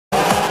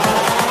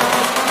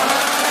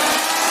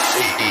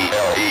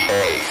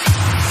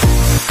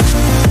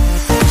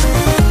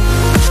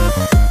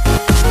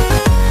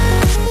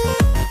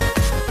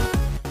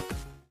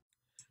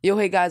Yo,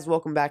 hey guys,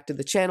 welcome back to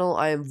the channel.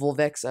 I am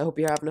Volvex. I hope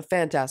you're having a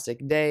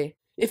fantastic day.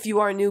 If you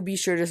are new, be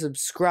sure to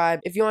subscribe.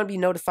 If you want to be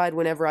notified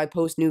whenever I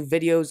post new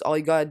videos, all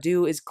you gotta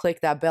do is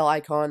click that bell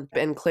icon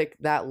and click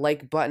that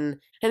like button.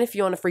 And if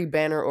you want a free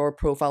banner or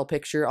profile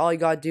picture, all you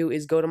gotta do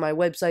is go to my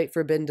website,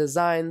 Forbidden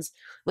Designs.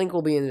 Link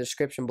will be in the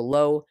description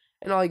below.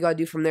 And all you gotta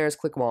do from there is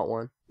click want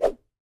one.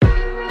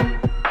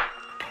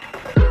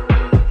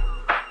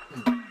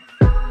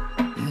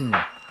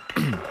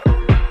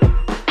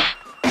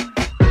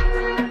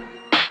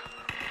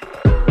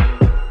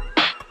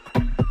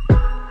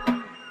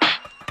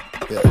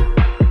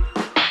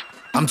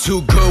 I'm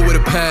too good with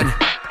a pen,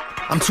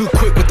 I'm too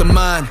quick with the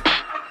mind.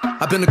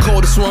 I've been the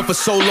coldest one for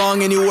so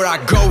long, anywhere I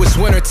go it's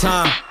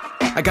wintertime.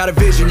 I got a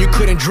vision you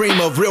couldn't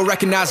dream of, real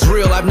recognize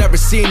real, I've never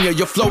seen you.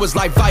 Your flow is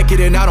like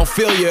Vicodin, I don't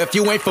feel you. If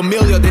you ain't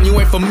familiar, then you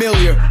ain't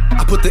familiar.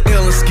 I put the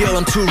ill in skill,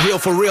 I'm too real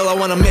for real. I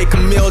wanna make a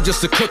meal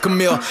just to cook a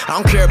meal.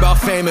 I don't care about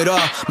fame at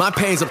all, my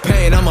pain's a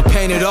pain, I'ma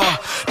paint it all.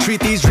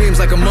 Treat these dreams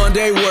like a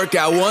Monday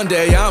workout, one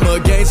day I'm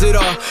against it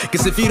all.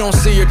 Cause if you don't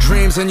see your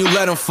dreams and you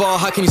let them fall,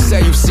 how can you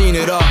say you've seen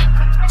it all?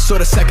 So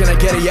the second I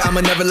get it, yeah,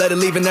 I'ma never let it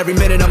leave. And every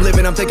minute I'm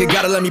living, I'm thinking,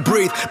 gotta let me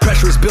breathe.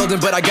 Pressure is building,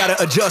 but I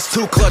gotta adjust.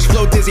 Too clutch,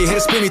 flow dizzy,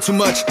 hit spin me too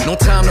much. No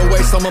time to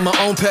waste, I'm on my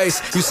own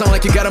pace. You sound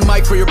like you got a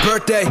mic for your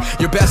birthday.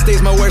 Your best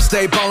day's my worst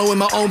day, ballin' with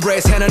my own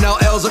brace. Handing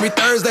out L's every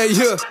Thursday,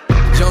 yeah.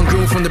 Young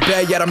goon from the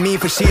Bay, yeah, I mean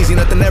for cheesy.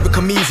 Nothing ever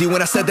come easy.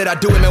 When I said that I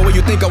do it, man, what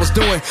you think I was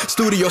doing?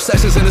 Studio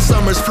sessions in the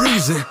summer's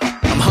freezing.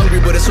 I'm hungry,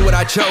 but it's what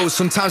I chose.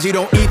 Sometimes you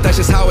don't eat, that's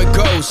just how it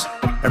goes.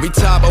 Every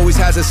top always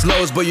has its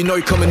lows, but you know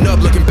you're coming up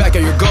looking back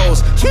at your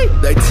goals.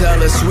 They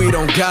tell us we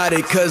don't got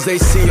it, cause they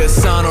see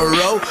us on a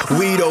road.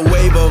 We the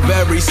wave of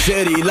every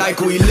city, like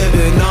we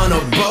living on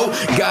a boat.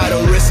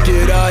 Gotta risk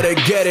it all to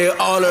get it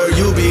all, or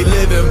you be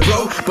living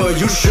broke.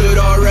 But you should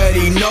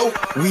already know,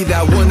 we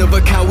that one of a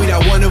kind, we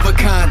that one of a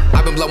kind.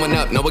 I've been blowing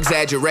up, no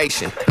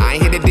exaggeration. I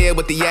ain't here to deal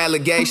with the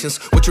allegations.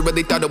 What you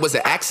really thought it was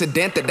an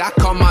accident that I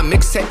call my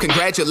mixtape?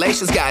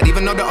 Congratulations, God,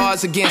 even though the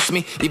odds against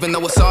me, even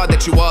though it's all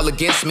that you all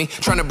against me,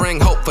 trying to bring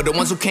hope for the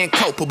ones who can't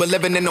cope, who been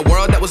living in a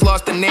world that was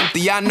lost and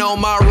empty. I know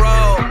my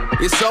role,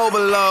 it's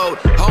overload.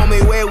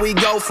 Homie, where we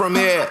go from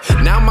here?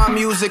 Now my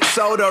music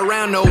sold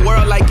around the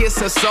world like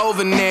it's a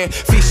souvenir.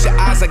 Feast your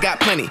eyes, I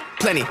got plenty.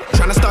 Trying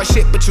to start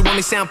shit, but you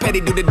only sound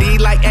petty. Do the deed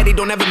like Eddie,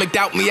 don't ever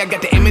McDoubt me. I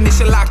got the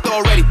ammunition locked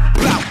already.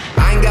 Blow.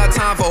 I ain't got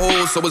time for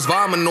hoes, so it's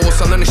vominal.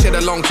 So I learned the shit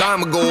a long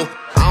time ago.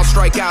 I don't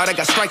strike out, I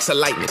got strikes of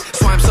lightning.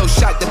 So I'm so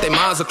shocked that their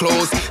minds are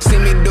closed. See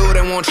me do it,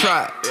 they won't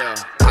try.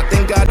 I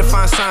think God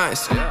defines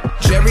science.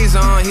 Jerry's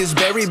on his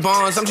berry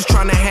bonds. I'm just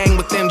trying to hang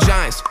with them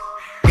giants.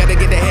 Gotta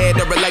get the head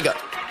or a leg up.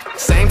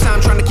 Same time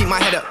trying to keep my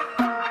head up.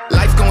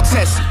 Life gon'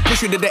 test you,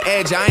 push you to the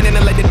edge. I ain't in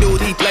it like the dude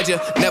Heath Ledger.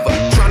 Never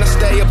trying to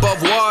stay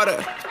above water.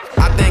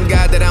 I thank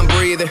God that I'm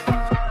breathing.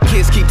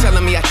 Kids keep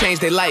telling me I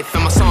changed their life,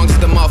 and my songs is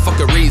the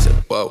motherfucking reason.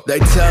 Whoa. They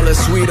tell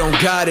us we don't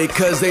got it,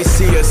 cause they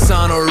see us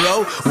on a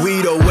road.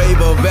 We the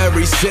wave of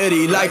every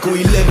city, like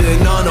we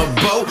living on a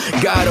boat.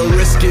 Gotta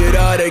risk it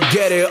all to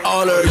get it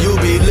all, or you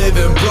be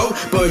living broke.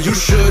 But you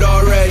should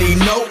already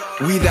know,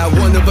 we that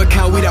one of a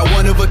kind, we that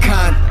one of a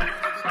kind.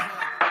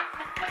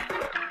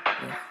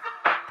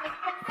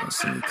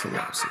 See me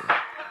collapse.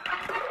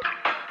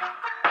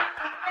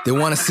 They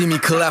wanna see me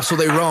collapse, so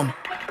they roam.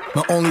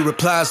 My only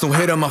replies don't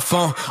hit on my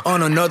phone.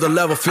 On another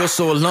level, feel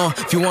so alone.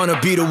 If you wanna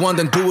be the one,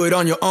 then do it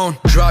on your own.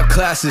 Drop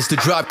classes to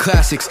drop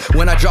classics.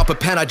 When I drop a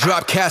pen, I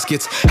drop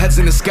caskets. Heads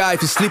in the sky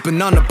if you're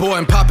sleeping on the board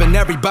and popping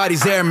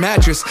everybody's air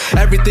mattress.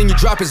 Everything you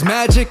drop is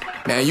magic.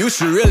 Man, you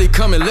should really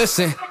come and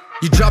listen.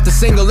 You drop the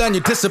single and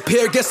you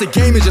disappear. Guess the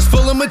game is just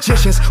full of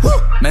magicians. Woo!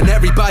 Man,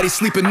 everybody's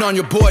sleeping on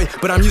your boy,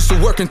 but I'm used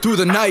to working through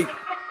the night.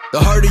 The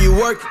harder you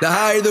work, the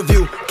higher the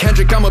view.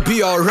 Kendrick, I'ma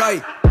be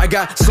alright. I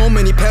got so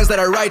many pens that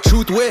I write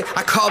truth with,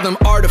 I call them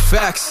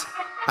artifacts.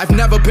 I've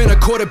never been a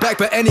quarterback,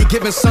 but any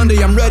given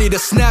Sunday I'm ready to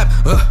snap.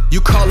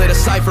 You call it a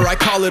cipher, I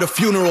call it a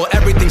funeral.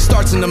 Everything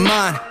starts in the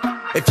mind.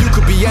 If you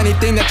could be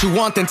anything that you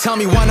want, then tell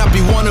me why not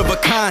be one of a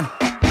kind.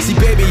 See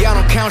baby, I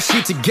don't count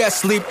sheep to get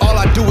sleep. All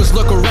I do is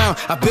look around,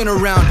 I've been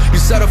around. You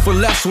settle for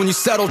less when you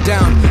settle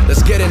down.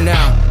 Let's get it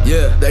now,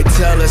 yeah. They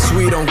tell us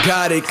we don't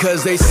got it,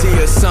 cause they see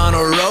us on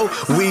a road.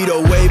 We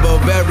the wave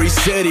of every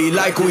city,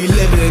 like we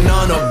living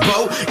on a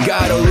boat.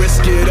 Gotta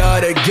risk it all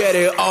to get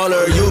it all,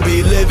 or you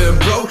be living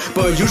broke.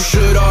 But you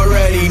should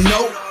already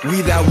know,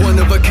 we that one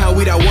of a kind,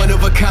 we that one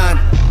of a kind.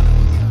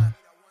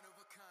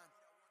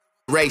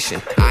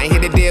 I ain't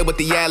here to deal with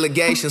the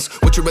allegations.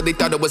 What you really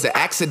thought it was an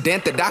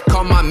accident that I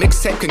call my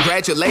mixtape?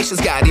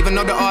 Congratulations, God, even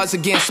though the odds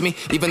against me,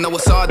 even though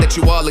it's all that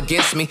you all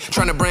against me,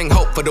 trying to bring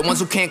hope for the ones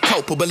who can't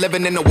cope, who been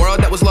living in a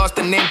world that was lost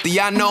and empty.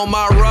 I know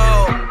my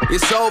role,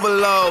 it's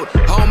overload.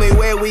 Homie,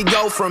 where we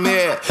go from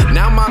here?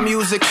 Now my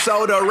music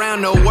sold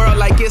around the world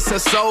like it's a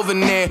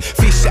souvenir.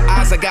 Feast your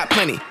eyes, I got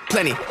plenty.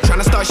 Trying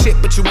to start shit,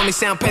 but you only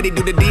sound petty.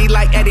 Do the deed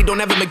like Eddie,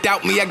 don't ever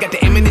McDoubt me. I got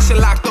the ammunition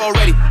locked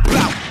already.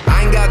 Blow.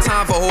 I ain't got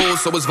time for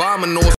hoes, so it's vominal.